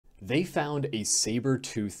They found a saber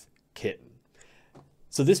tooth kitten.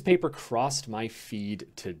 So this paper crossed my feed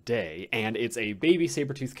today, and it's a baby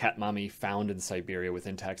saber-toothed cat mommy found in Siberia with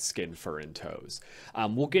intact skin, fur, and toes.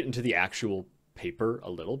 We'll get into the actual paper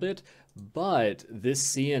a little bit, but this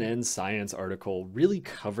CNN Science article really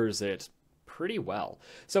covers it pretty well.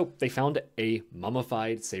 So they found a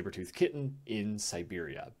mummified saber-toothed kitten in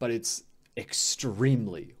Siberia, but it's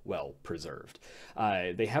extremely well preserved.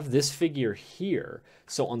 They have this figure here.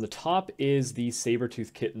 So on the top is the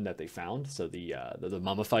saber-toothed kitten that they found, so the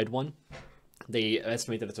mummified one. They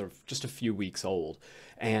estimate that it's just a few weeks old.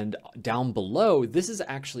 And down below, this is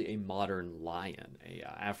actually a modern lion, a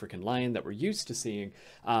African lion that we're used to seeing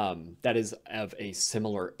that is of a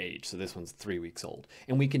similar age. So this one's 3 weeks old.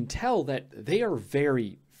 And we can tell that they are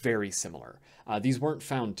very, very similar. These weren't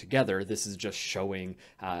found together. This is just showing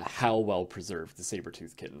how well preserved the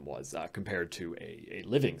saber-toothed kitten was compared to a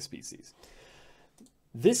living species.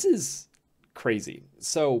 This is crazy.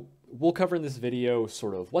 So we'll cover in this video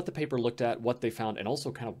sort of what the paper looked at, what they found, and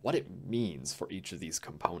also kind of what it means for each of these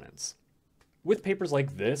components. With papers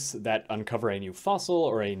like this that uncover a new fossil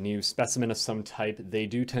or a new specimen of some type, they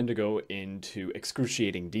do tend to go into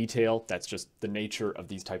excruciating detail. That's just the nature of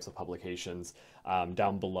these types of publications.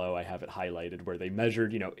 Down below, I have it highlighted where they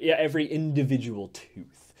measured, every individual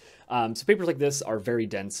tooth. So papers like this are very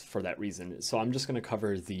dense for that reason. So I'm just going to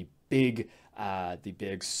cover the big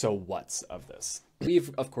so whats of this.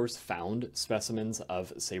 We've, of course, found specimens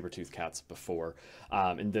of saber-toothed cats before.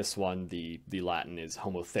 In this one, the Latin is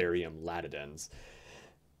Homotherium latidens.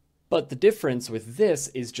 But the difference with this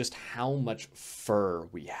is just how much fur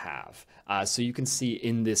we have. So you can see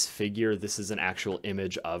in this figure, this is an actual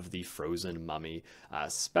image of the frozen mummy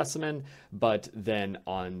specimen. But then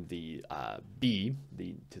on the B,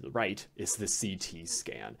 to the right, is the CT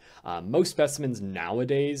scan. Most specimens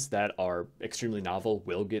nowadays that are extremely novel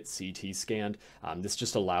will get CT scanned. This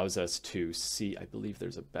just allows us to see, I believe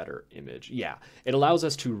there's a better image. Yeah, it allows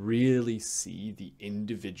us to really see the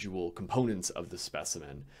individual components of the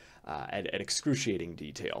specimen. At excruciating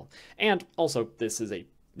detail. And also, this is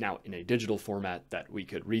now in a digital format that we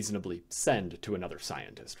could reasonably send to another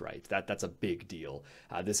scientist, right? That's a big deal.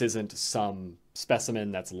 This isn't some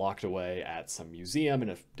specimen that's locked away at some museum in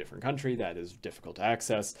a different country that is difficult to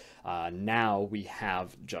access. Now we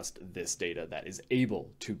have just this data that is able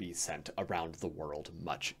to be sent around the world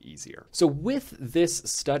much easier. So with this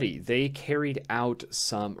study, they carried out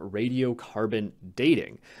some radiocarbon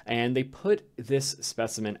dating, and they put this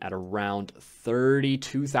specimen at around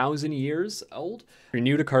 32,000 years old. If you're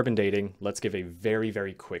new to carbon dating, let's give a very,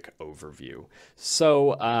 very quick overview.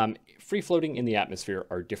 So free floating in the atmosphere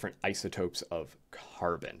are different isotopes of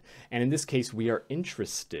carbon. And in this case, we are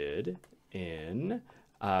interested in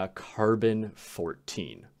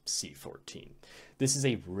carbon-14, C14. This is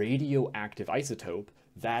a radioactive isotope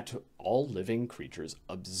that all living creatures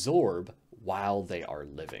absorb while they are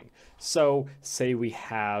living. So say we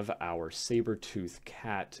have our saber-toothed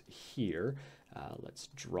cat here. Let's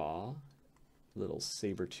draw little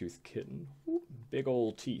saber-toothed kitten. Ooh, big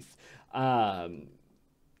old teeth.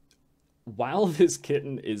 While this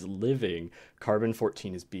kitten is living,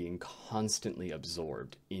 carbon-14 is being constantly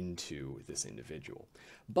absorbed into this individual.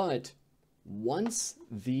 But once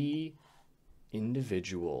the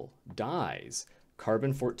individual dies,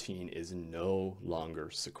 carbon-14 is no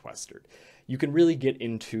longer sequestered. You can really get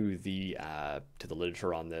into the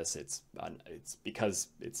literature on this. It's because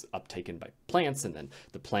it's uptaken by plants, and then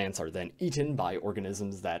the plants are then eaten by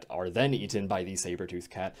organisms that are then eaten by the saber-toothed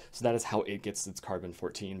cat. So that is how it gets its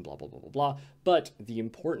carbon-14, blah, blah, blah, blah, blah. But the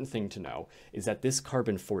important thing to know is that this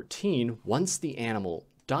carbon-14, once the animal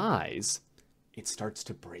dies, it starts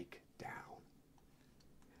to break down.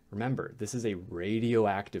 Remember, this is a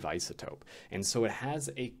radioactive isotope, and so it has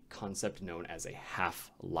a concept known as a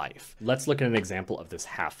half-life. Let's look at an example of this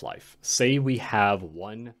half-life. Say we have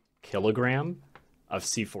 1 kilogram of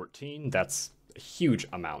C14. That's a huge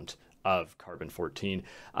amount of carbon-14.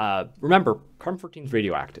 Remember, carbon-14 is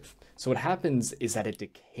radioactive. So what happens is that it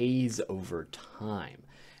decays over time.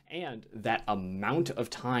 And that amount of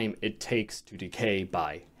time it takes to decay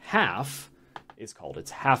by half is called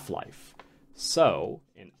its half-life. So,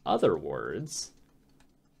 in other words,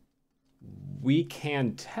 we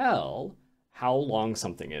can tell how long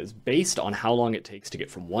something is based on how long it takes to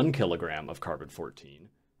get from 1 kilogram of carbon-14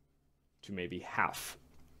 to maybe half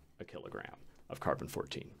a kilogram of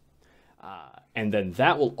carbon-14. And then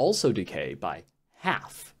that will also decay by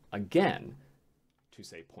half again to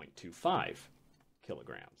say 0.25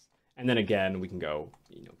 kilograms. And then again, we can go,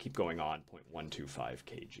 keep going on, 0.125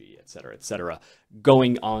 kg, et cetera,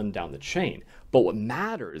 going on down the chain. But what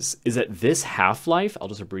matters is that this half-life, I'll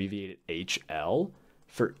just abbreviate it HL,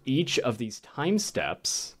 for each of these time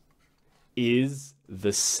steps is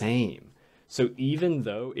the same. So even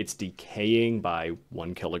though it's decaying by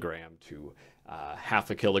 1 kilogram to half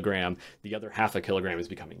a kilogram, the other half a kilogram is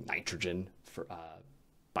becoming nitrogen,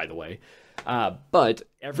 by the way. But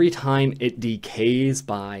every time it decays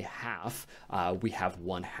by half, we have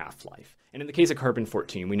 1 half-life. And in the case of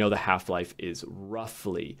carbon-14, we know the half-life is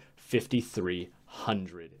roughly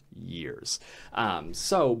 5,300 years.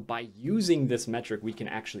 So by using this metric, we can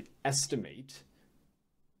actually estimate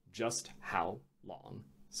just how long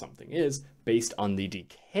something is based on the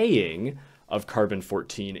decaying of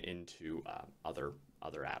carbon-14 into other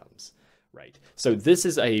atoms. Right. So this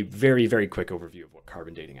is a very, very quick overview of what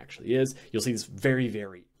carbon dating actually is. You'll see this very,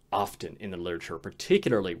 very often in the literature,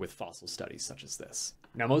 particularly with fossil studies such as this.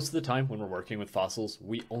 Now, most of the time when we're working with fossils,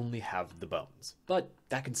 we only have the bones, but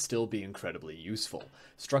that can still be incredibly useful.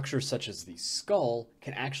 Structures such as the skull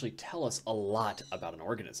can actually tell us a lot about an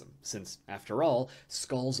organism, since, after all,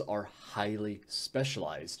 skulls are highly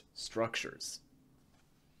specialized structures.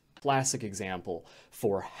 Classic example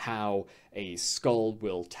for how a skull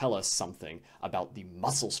will tell us something about the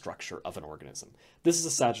muscle structure of an organism. This is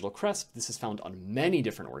a sagittal crest. This is found on many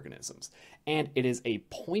different organisms. And it is a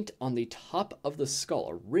point on the top of the skull,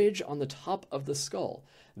 a ridge on the top of the skull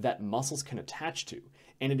that muscles can attach to.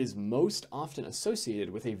 And it is most often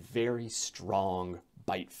associated with a very strong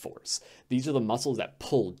bite force. These are the muscles that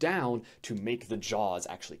pull down to make the jaws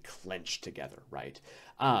actually clench together, right?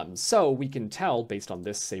 So we can tell, based on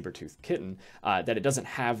this saber-toothed kitten, that it doesn't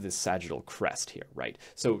have this sagittal crest here, right?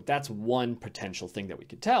 So that's one potential thing that we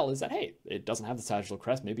could tell is that, hey, it doesn't have the sagittal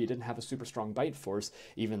crest. Maybe it didn't have a super strong bite force,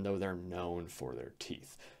 even though they're known for their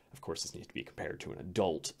teeth. Of course, this needs to be compared to an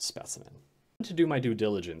adult specimen. To do my due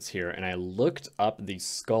diligence here, and I looked up the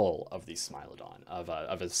skull of the Smilodon, of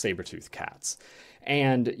a saber-toothed cats.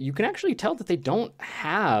 And you can actually tell that they don't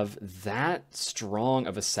have that strong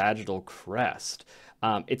of a sagittal crest.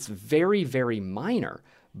 It's very, very minor,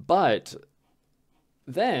 but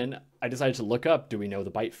then I decided to look up, do we know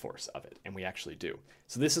the bite force of it? And we actually do.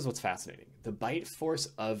 So this is what's fascinating. The bite force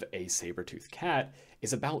of a saber-toothed cat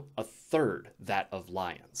is about 1/3 that of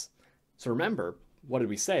lions. So remember, what did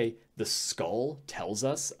we say? The skull tells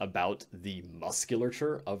us about the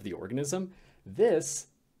musculature of the organism. This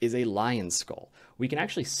is a lion skull. We can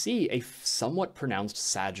actually see a somewhat pronounced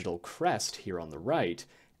sagittal crest here on the right,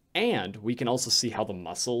 and we can also see how the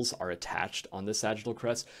muscles are attached on the sagittal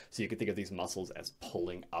crest. So you can think of these muscles as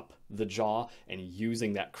pulling up the jaw and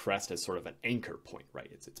using that crest as sort of an anchor point, right?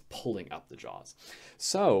 It's pulling up the jaws.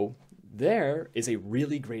 So there is a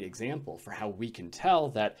really great example for how we can tell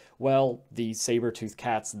that, well, the saber-toothed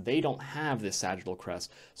cats, they don't have this sagittal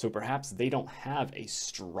crest, so perhaps they don't have a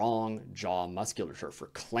strong jaw musculature for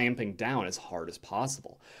clamping down as hard as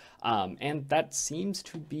possible. And that seems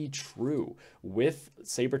to be true with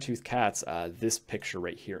saber-toothed cats. This picture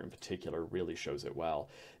right here in particular really shows it well.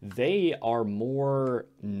 They are more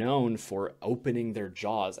known for opening their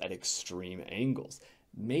jaws at extreme angles,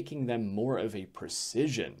 making them more of a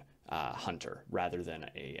precision hunter rather than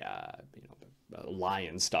a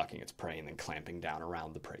lion stalking its prey and then clamping down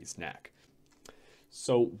around the prey's neck.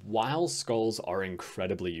 So while skulls are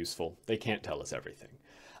incredibly useful, they can't tell us everything.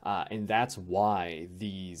 And that's why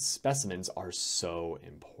these specimens are so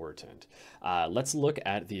important. Let's look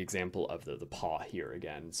at the example of the paw here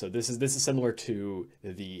again. So this is similar to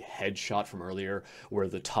the head shot from earlier, where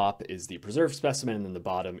the top is the preserved specimen and then the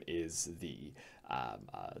bottom is the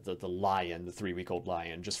lion, the 3-week-old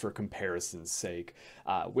lion, just for comparison's sake,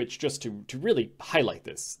 which just to really highlight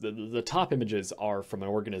this, the top images are from an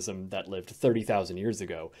organism that lived 30,000 years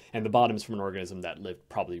ago, and the bottoms from an organism that lived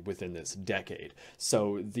probably within this decade.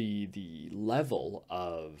 So the level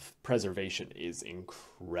of preservation is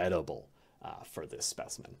incredible for this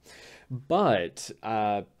specimen. But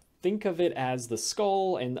think of it as the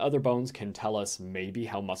skull and other bones can tell us maybe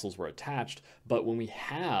how muscles were attached, but when we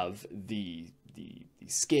have the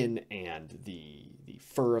skin and the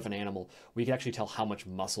fur of an animal, we can actually tell how much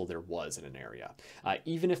muscle there was in an area.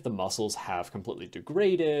 Even if the muscles have completely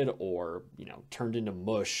degraded or, turned into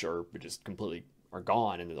mush or just completely are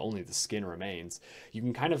gone and only the skin remains, you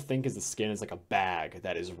can kind of think of the skin as like a bag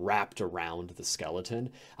that is wrapped around the skeleton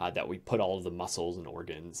that we put all of the muscles and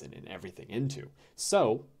organs and everything into.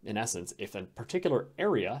 So, in essence, if a particular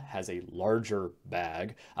area has a larger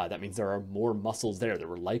bag, that means there are more muscles there. There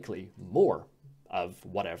were likely more of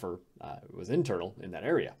whatever was internal in that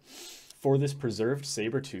area. For this preserved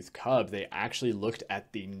saber-tooth cub, they actually looked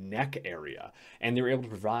at the neck area, and they were able to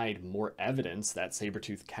provide more evidence that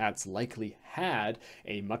saber-tooth cats likely had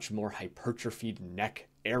a much more hypertrophied neck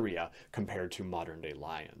area compared to modern-day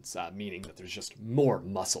lions, meaning that there's just more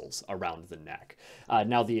muscles around the neck.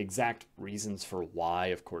 Now, the exact reasons for why,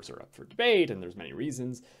 of course, are up for debate, and there's many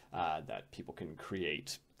reasons that people can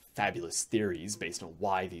create fabulous theories based on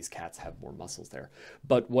why these cats have more muscles there.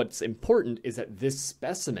 But what's important is that this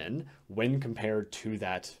specimen, when compared to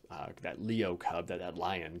that Leo cub, that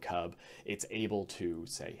lion cub, it's able to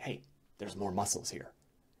say, hey, there's more muscles here.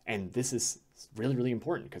 And this is really, really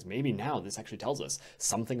important because maybe now this actually tells us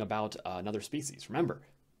something about another species. Remember,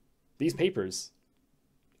 these papers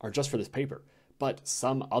are just for this paper. But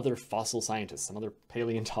some other fossil scientists, some other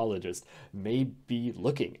paleontologists may be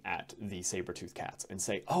looking at the saber-toothed cats and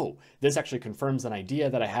say, oh, this actually confirms an idea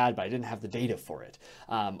that I had, but I didn't have the data for it.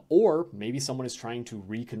 Or maybe someone is trying to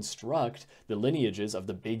reconstruct the lineages of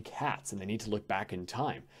the big cats and they need to look back in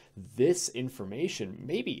time. This information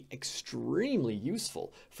may be extremely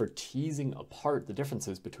useful for teasing apart the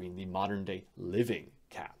differences between the modern-day living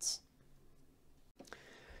cats.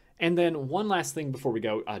 And then one last thing before we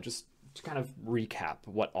go, just to kind of recap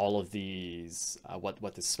what all of these,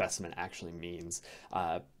 what this specimen actually means.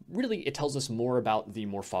 Really, it tells us more about the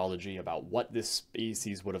morphology, about what this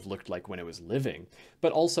species would have looked like when it was living,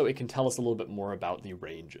 but also it can tell us a little bit more about the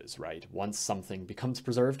ranges, right? Once something becomes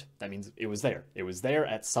preserved, that means it was there. It was there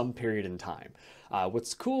at some period in time.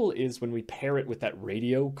 What's cool is when we pair it with that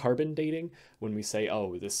radiocarbon dating, when we say,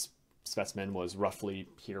 oh, this specimen was roughly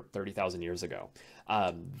here 30,000 years ago.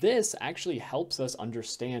 This actually helps us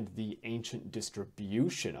understand the ancient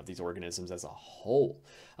distribution of these organisms as a whole.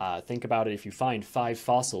 Think about it, if you find 5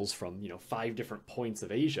 fossils from 5 different points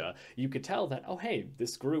of Asia, you could tell that, oh hey,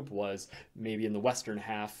 this group was maybe in the western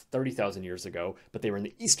half 30,000 years ago, but they were in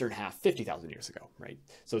the eastern half 50,000 years ago, right?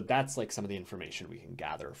 So that's like some of the information we can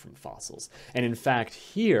gather from fossils. And in fact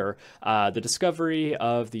here, the discovery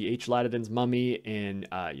of the H. latidens mummy in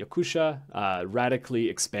Yakusha radically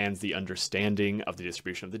expands the understanding of the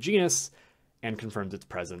distribution of the genus and confirms its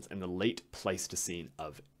presence in the late Pleistocene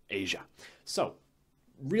of Asia. So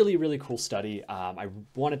really, really cool study. I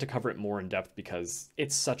wanted to cover it more in depth because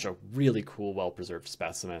it's such a really cool, well-preserved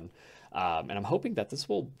specimen. And I'm hoping that this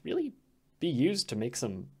will really be used to make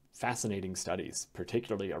some fascinating studies,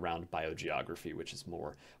 particularly around biogeography, which is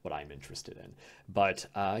more what I'm interested in. But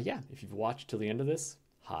yeah, if you've watched till the end of this,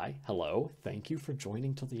 hi, hello, thank you for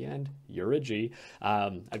joining till the end. You're a G.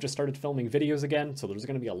 I've just started filming videos again, so there's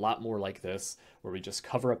going to be a lot more like this, where we just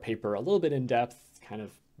cover a paper a little bit in depth, kind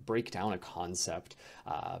of break down a concept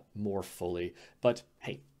more fully. But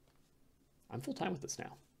hey, I'm full-time with this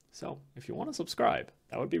now. So if you want to subscribe,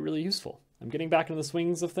 that would be really useful. I'm getting back into the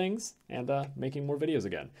swings of things and making more videos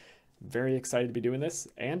again. Very excited to be doing this,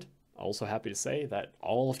 and also happy to say that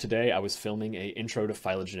all of today I was filming a Intro to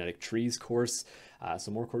Phylogenetic Trees course.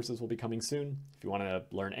 So more courses will be coming soon. If you want to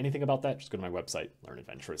learn anything about that, just go to my website, Learn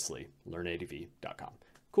Adventurously, learnadv.com.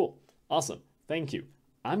 Cool. Awesome. Thank you.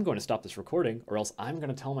 I'm going to stop this recording, or else I'm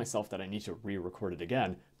going to tell myself that I need to re-record it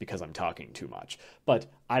again because I'm talking too much. But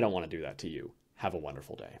I don't want to do that to you. Have a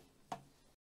wonderful day.